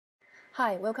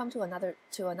Hi, welcome to another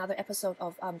episode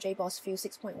of JBoss Fuse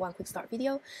 6.1 Quick Start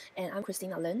video, and I'm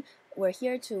Christina Lin. We're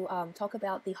here to talk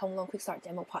about the Home Loan Quick Start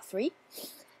demo part 3.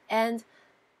 And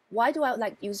why do I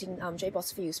like using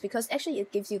JBoss Fuse? Because actually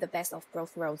it gives you the best of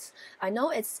both worlds. I know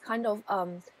it's kind of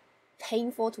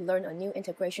painful to learn a new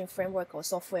integration framework or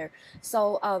software.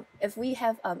 So if we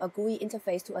have a GUI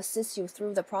interface to assist you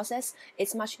through the process,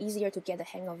 it's much easier to get the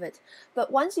hang of it.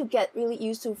 But once you get really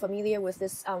used to familiar with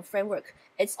this framework,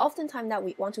 it's oftentimes that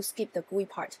we want to skip the GUI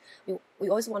part. We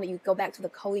always want to go back to the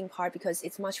coding part because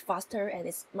it's much faster and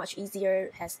it's much easier.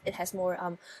 It has more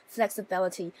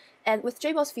flexibility. And with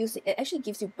JBoss Fuse, it actually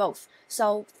gives you both.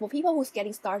 So for people who's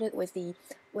getting started with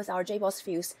our JBoss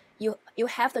Fuse, you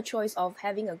have the choice of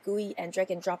having a GUI and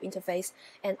drag and drop interface.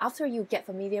 And after you get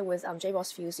familiar with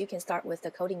JBoss Fuse, you can start with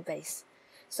the coding base.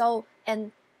 So,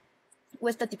 and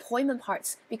with the deployment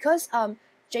parts, because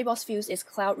JBoss Fuse is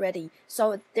cloud ready,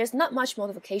 so there's not much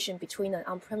modification between an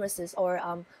on-premises or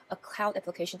a cloud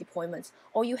application deployment.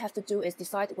 All you have to do is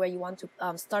decide where you want to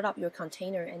start up your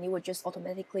container, and it will just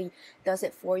automatically does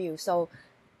it for you. So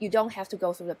you don't have to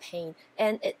go through the pain.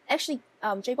 And it actually,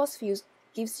 JBoss Fuse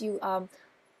gives you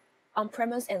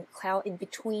on-premise and cloud in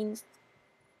between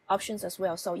options as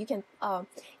well. So you can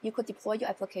you could deploy your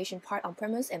application part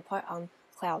on-premise and part on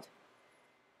cloud.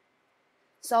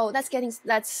 So let's get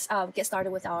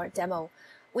started with our demo.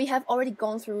 We have already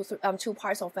gone through 2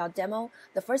 parts of our demo.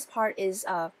 The first part is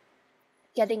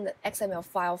getting the XML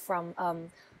file from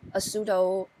a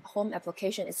pseudo home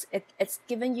application. It's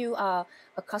giving you a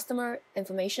customer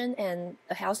information and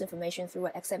a house information through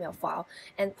an XML file.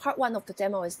 And part 1 of the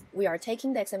demo is we are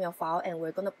taking the XML file and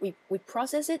we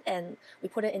process it and we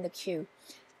put it in the queue.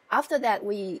 After that,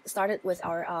 we started with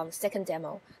our second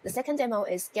demo. The second demo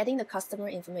is getting the customer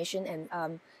information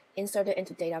and insert it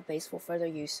into database for further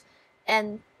use.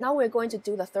 And now we're going to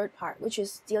do the third part, which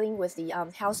is dealing with the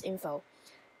house info.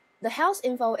 The house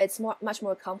info is much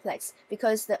more complex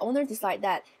because the owner decide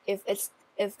that if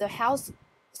the house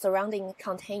surrounding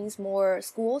contains more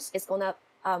schools, it's gonna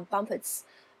bump its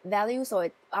value.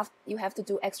 So you have to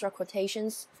do extra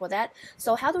quotations for that.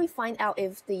 So how do we find out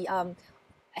if the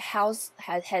house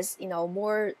has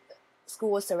more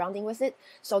schools surrounding with it?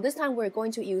 So this time we're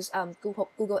going to use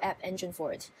Google App Engine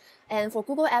for it. And for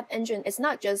Google App Engine, it's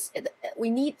not just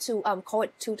we need to call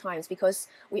it 2 times because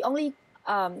we only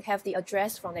have the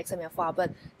address from the XML file, but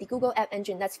the Google App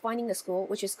Engine that's finding the school,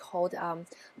 which is called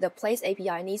the place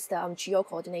API, needs the geo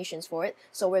coordinations for it.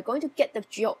 So we're going to get the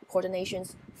geo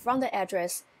coordinations from the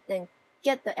address, then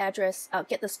get the address,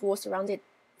 get the school surrounded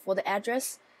for the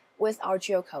address with our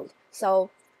geocode. So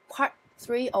part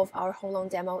 3 of our home loan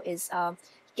demo is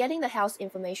getting the house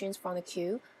information from the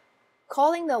queue,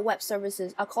 calling the web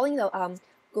services, calling the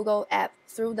Google app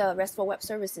through the Restful web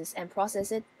services and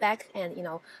process it back and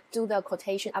do the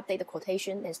quotation, update the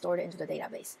quotation and store it into the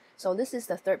database. So this is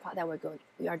the third part that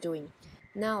we are doing.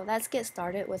 Now let's get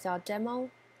started with our demo.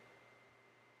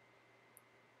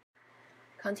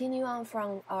 Continue on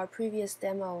from our previous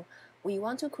demo. We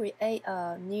want to create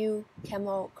a new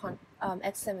Camel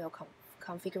XML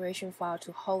configuration file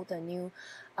to hold the new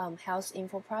house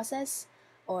info process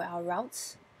or our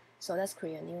routes. So let's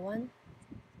create a new one.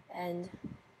 And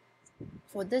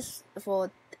for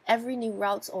every new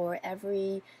route or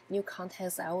every new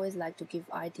context, I always like to give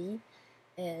ID,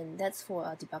 and that's for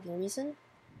a debugging reason.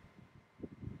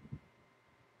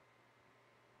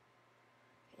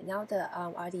 Okay, now the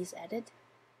ID is added.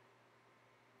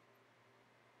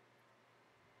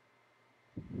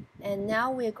 And now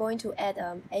we're going to add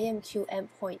AMQ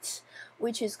endpoint,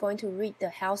 which is going to read the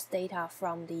house data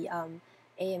from the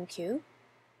AMQ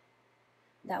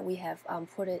that we have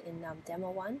put it in demo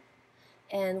 1.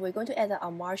 And we're going to add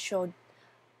Unmarshal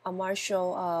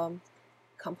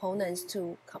components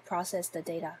to process the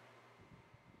data.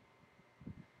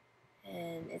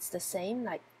 And it's the same,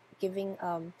 like giving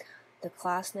the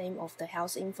class name of the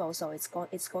house info. So it's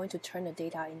going to turn the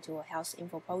data into a house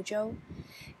info POJO.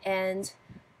 And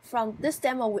from this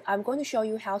demo, I'm going to show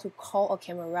you how to call a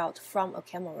Camel route from a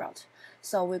Camel route.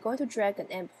 So we're going to drag an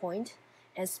endpoint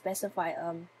and specify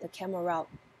the Camel route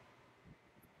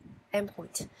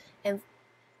endpoint. And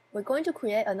we're going to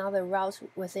create another route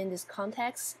within this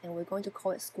context, and we're going to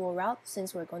call it school route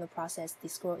since we're going to process the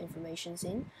school information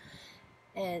in.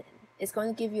 And it's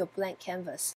going to give you a blank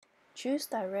canvas. Choose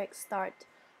direct school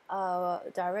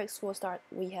start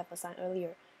we have assigned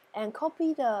earlier. And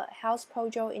copy the house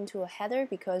POJO into a header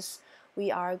because we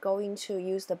are going to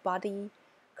use the body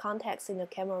context in the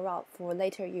Camel route for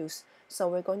later use. So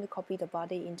we're going to copy the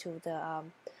body into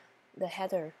the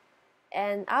header.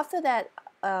 And after that,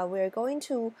 we're going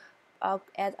to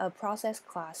add a process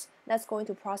class that's going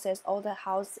to process all the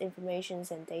house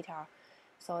informations and data.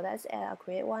 So let's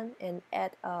create one and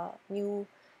add a new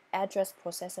address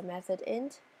processor method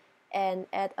int, and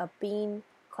add a bean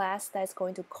class that's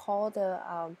going to call the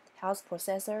house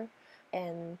processor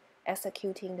and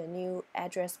executing the new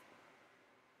address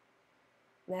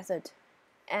method.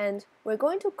 And we're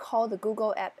going to call the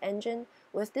Google App Engine.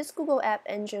 With this Google App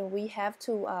Engine, we have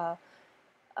to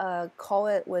call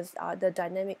it with the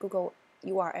dynamic Google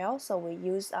URL. So we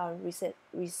use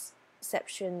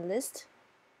reception list.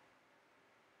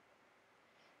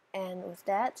 And with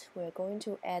that, we're going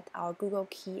to add our Google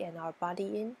key and our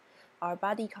body in. Our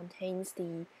body contains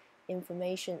the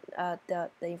information, the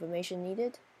information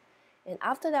needed. And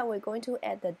after that, we're going to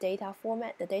add the data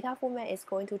format. The data format is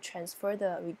going to transfer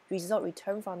the result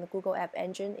returned from the Google App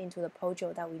Engine into the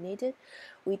POJO that we needed.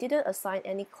 We didn't assign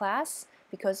any class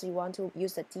because we want to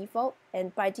use the default.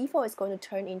 And by default, it's going to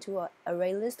turn into an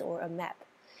array list or a map.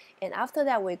 And after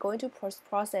that, we're going to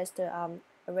process the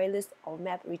array list or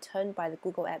map returned by the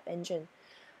Google App Engine.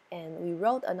 And we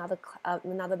wrote another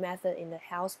method in the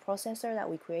house processor that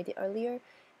we created earlier,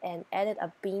 and added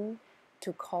a bean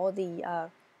to call the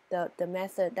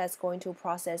method that's going to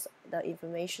process the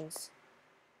informations.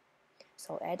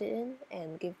 So add it in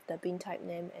and give the bean type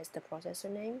name as the processor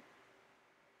name.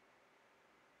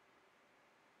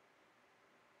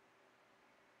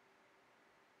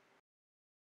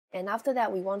 And after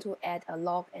that, we want to add a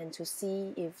log and to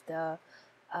see if the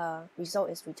result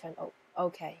is returned. Oh,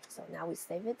 okay, so now we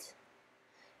save it,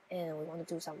 and we want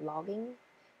to do some logging.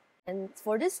 And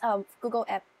for this Google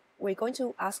app, we're going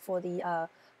to ask for the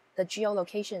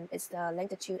geolocation. It's the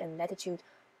longitude and latitude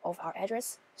of our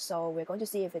address. So we're going to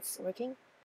see if it's working.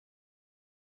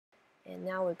 And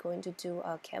now we're going to do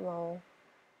a Camel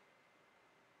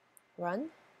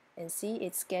run and see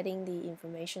it's getting the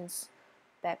informations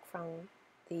back from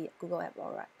the Google app.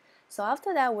 All right. So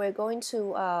after that, we're going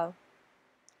to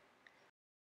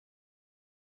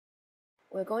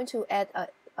add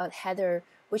a header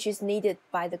which is needed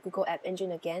by the Google App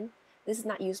Engine again. This is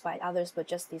not used by others, but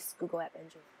just this Google App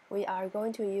Engine. We are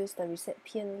going to use the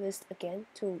recipient list again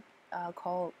to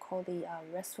call the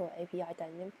Restful API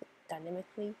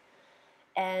dynamically,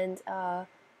 and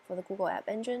for the Google App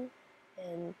Engine,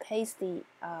 and paste the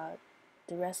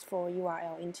Restful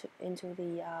URL into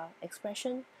the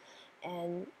expression,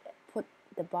 and put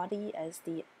the body as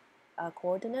the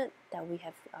coordinate that we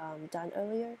have done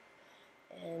earlier.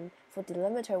 And for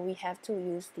delimiter, we have to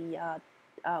use the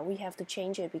we have to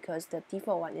change it because the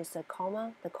default one is a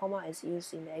comma. The comma is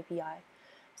used in the API,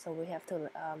 so we have to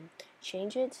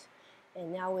change it.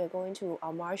 And now we're going to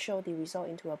Unmarshal the result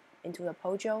into a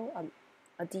POJO,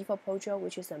 a default POJO,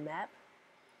 which is a map,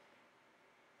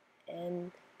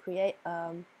 and create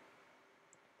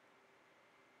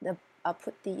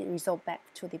put the result back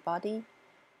to the body.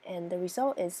 And the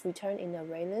result is returned in the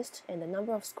array list, and the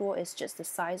number of score is just the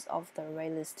size of the array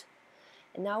list.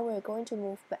 And now we're going to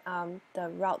move the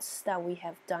routes that we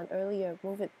have done earlier,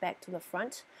 move it back to the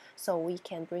front so we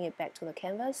can bring it back to the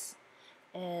canvas,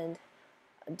 and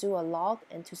do a log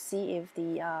and to see if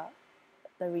the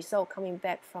result coming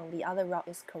back from the other route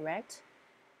is correct.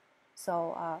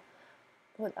 So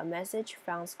put a message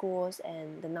found schools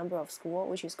and the number of school,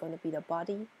 which is going to be the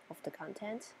body of the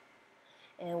content.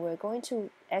 And we're going to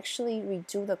actually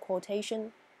redo the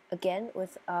quotation again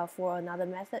with for another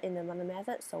method in another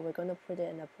method. So we're going to put it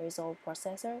in the appraisal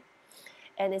processor,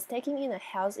 and it's taking in the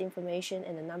house information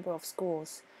and the number of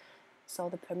schools. So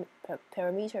the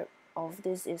parameter of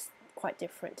this is quite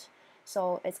different.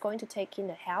 So it's going to take in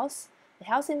the house. The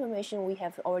house information we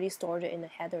have already stored it in the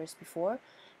headers before,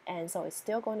 and so it's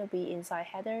still going to be inside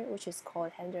header, which is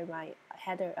called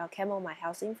Camel my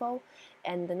house info,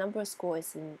 and the number of school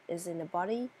is in the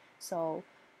body. So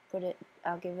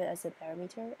I'll give it as a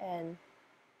parameter and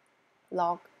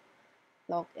log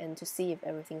and to see if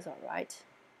everything's all right.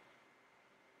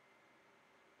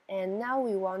 And now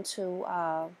we want to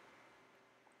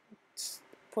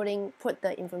put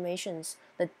the informations,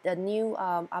 the new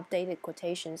updated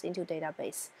quotations into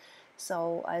database.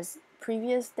 So as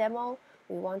previous demo,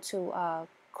 we want to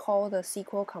call the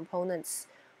SQL components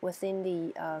within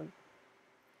the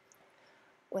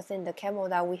Camel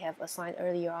that we have assigned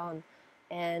earlier on,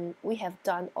 and we have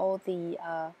done all the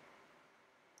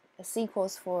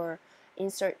SQLs for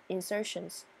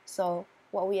insertions. So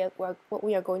what we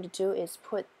are going to do is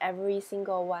put every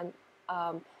single one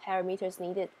parameters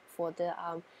needed for the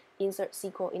insert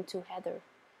SQL into header.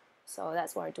 So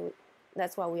that's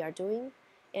what we are doing.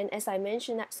 And as I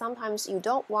mentioned, that sometimes you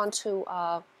don't want to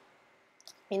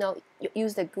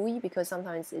use the GUI because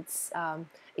sometimes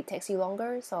it takes you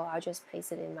longer. So I'll just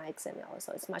paste it in my XML,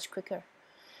 so it's much quicker.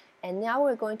 And now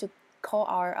we're going to call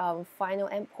our final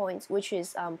endpoint, which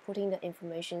is putting the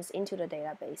informations into the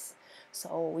database.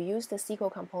 So we use the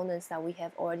SQL components that we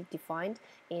have already defined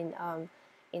in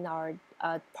our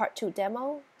part 2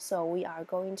 demo. So we are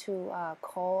going to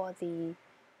call the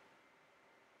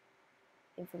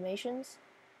informations,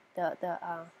 the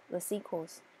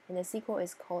SQLs, and the SQL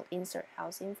is called insert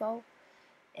house info,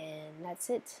 and that's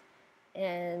it.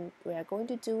 And we are going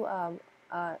to do a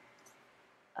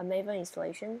Maven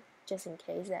installation just in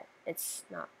case that it's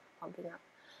not pumping up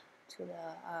to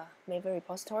the Maven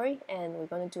repository, and we're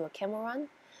going to do a Camel run.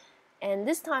 And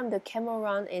this time the Camel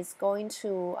run is going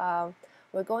to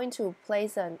we're going to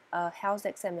place a house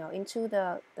XML into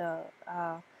the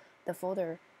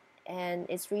folder, and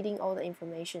it's reading all the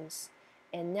informations.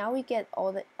 And now we get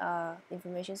all the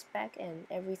informations back, and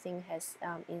everything has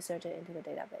inserted into the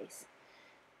database.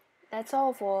 That's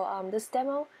all for this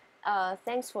demo.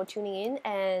 Thanks for tuning in,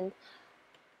 and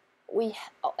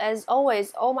as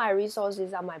always, all my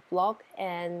resources on my blog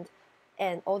and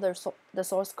all the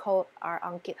source code are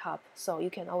on GitHub, so you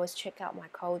can always check out my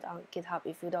code on GitHub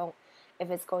if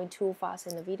it's going too fast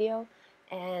in the video.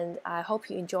 And I hope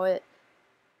you enjoy it.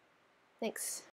 Thanks.